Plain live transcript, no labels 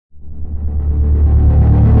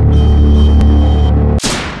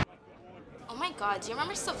God, do you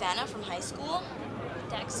remember Savannah from high school?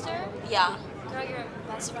 Dexter? Yeah. Girl, your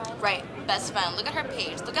best friend? Right, best friend. Look at her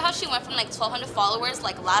page. Look at how she went from like 1,200 followers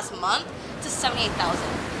like last month to 78,000.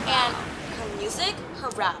 And her music, her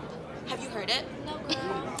rap. Have you heard it? No,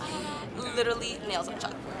 girl. Literally nails on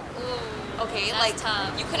chalkboard. Ooh, okay, that's like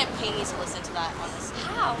tough. you couldn't pay me to listen to that, honestly.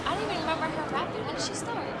 How? I don't even remember her rapping. When did she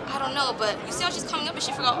start? I don't know, but you see how she's coming up and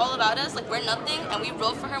she forgot all about us? Like we're nothing, and we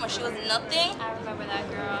wrote for her when she was nothing. I remember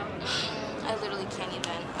that girl. I literally can't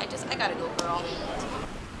even. I gotta go, girl.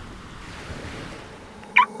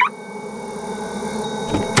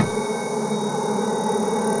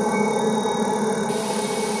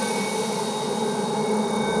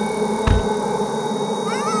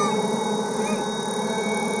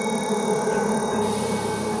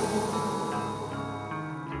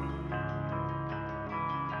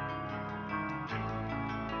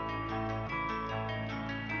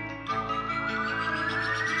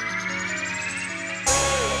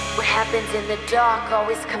 What happens in the dark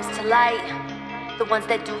always comes to light. The ones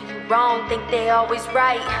that do you wrong think they always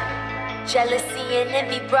right. Jealousy and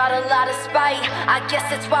envy brought a lot of spite. I guess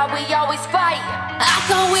that's why we always fight. I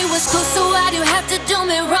thought we was close, so why'd you have to do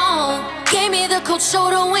me wrong? Gave me the cold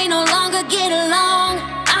shoulder, we no longer get along.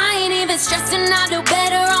 I ain't even stressing, I do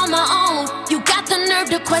better on my own. You got the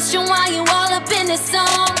nerve to question why you all up in this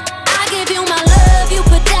song. I give you my love, you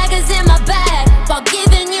put daggers in my back. While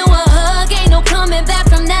giving you a hug, ain't no coming back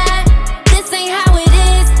from that. This ain't how it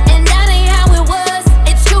is, and that ain't how it was.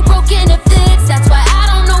 It's too broken to fix, that's why I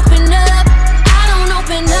don't open up. I don't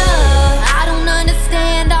open up. I don't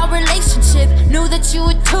understand our relationship. Knew that you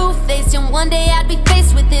were two-faced, and one day I'd be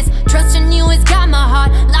faced with this. Trusting you has got my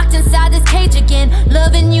heart locked inside this cage again.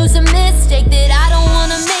 Loving you's a mistake that I don't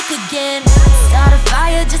wanna make again. Start a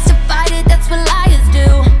fire just to fight it, that's what liars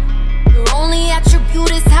do. Your only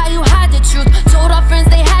attribute is how you hide the truth. Told our friends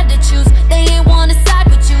they had to choose, they ain't wanna side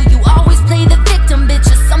with you. You always play the victim, bitch,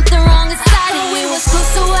 there's something wrong inside of you. We was close,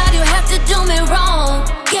 so why'd you have to do me wrong?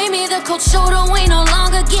 Gave me the cold shoulder, we no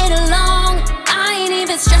longer get along. I ain't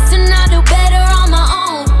even stressing, I do better on my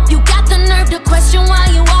own. You got the nerve to question why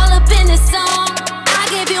you all up in this song. I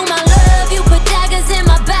give you my love, you put daggers in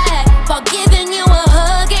my back. While giving you a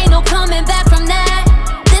hug, ain't no coming back from that.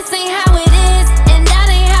 This ain't how it is, and that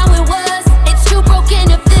ain't how it was. It's too broken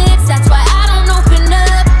to fix, that's why I don't open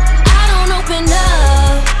up. I don't open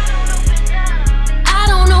up. I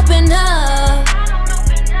don't open up.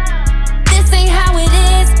 This ain't how it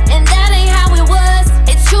is, and that ain't how it was.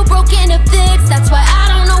 It's too broken to fix, that's why I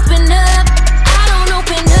don't open up. I don't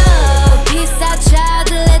open up. Peace I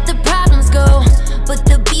tried to let the problems go, but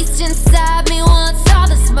the beast inside me wants all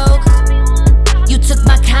the smoke. You took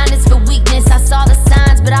my kindness for weakness, I saw the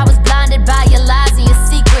signs, but I was blinded by your lies and your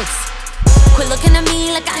secrets. Quit looking at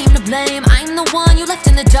me like I am to blame. I'm the one you left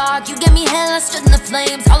in the dark. You gave me hell, I stood in the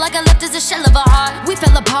flames. All I got left is a shell of a heart. We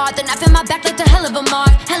fell apart, the knife in my back left a hell of a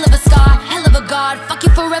mark. Hell of a scar, hell of a guard. Fuck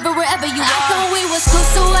you forever wherever you are. I thought we was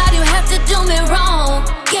close, so why'd you have to do me wrong?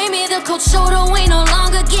 Gave me the cold shoulder, we no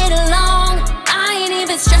longer get along. I ain't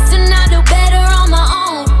even stressing, I do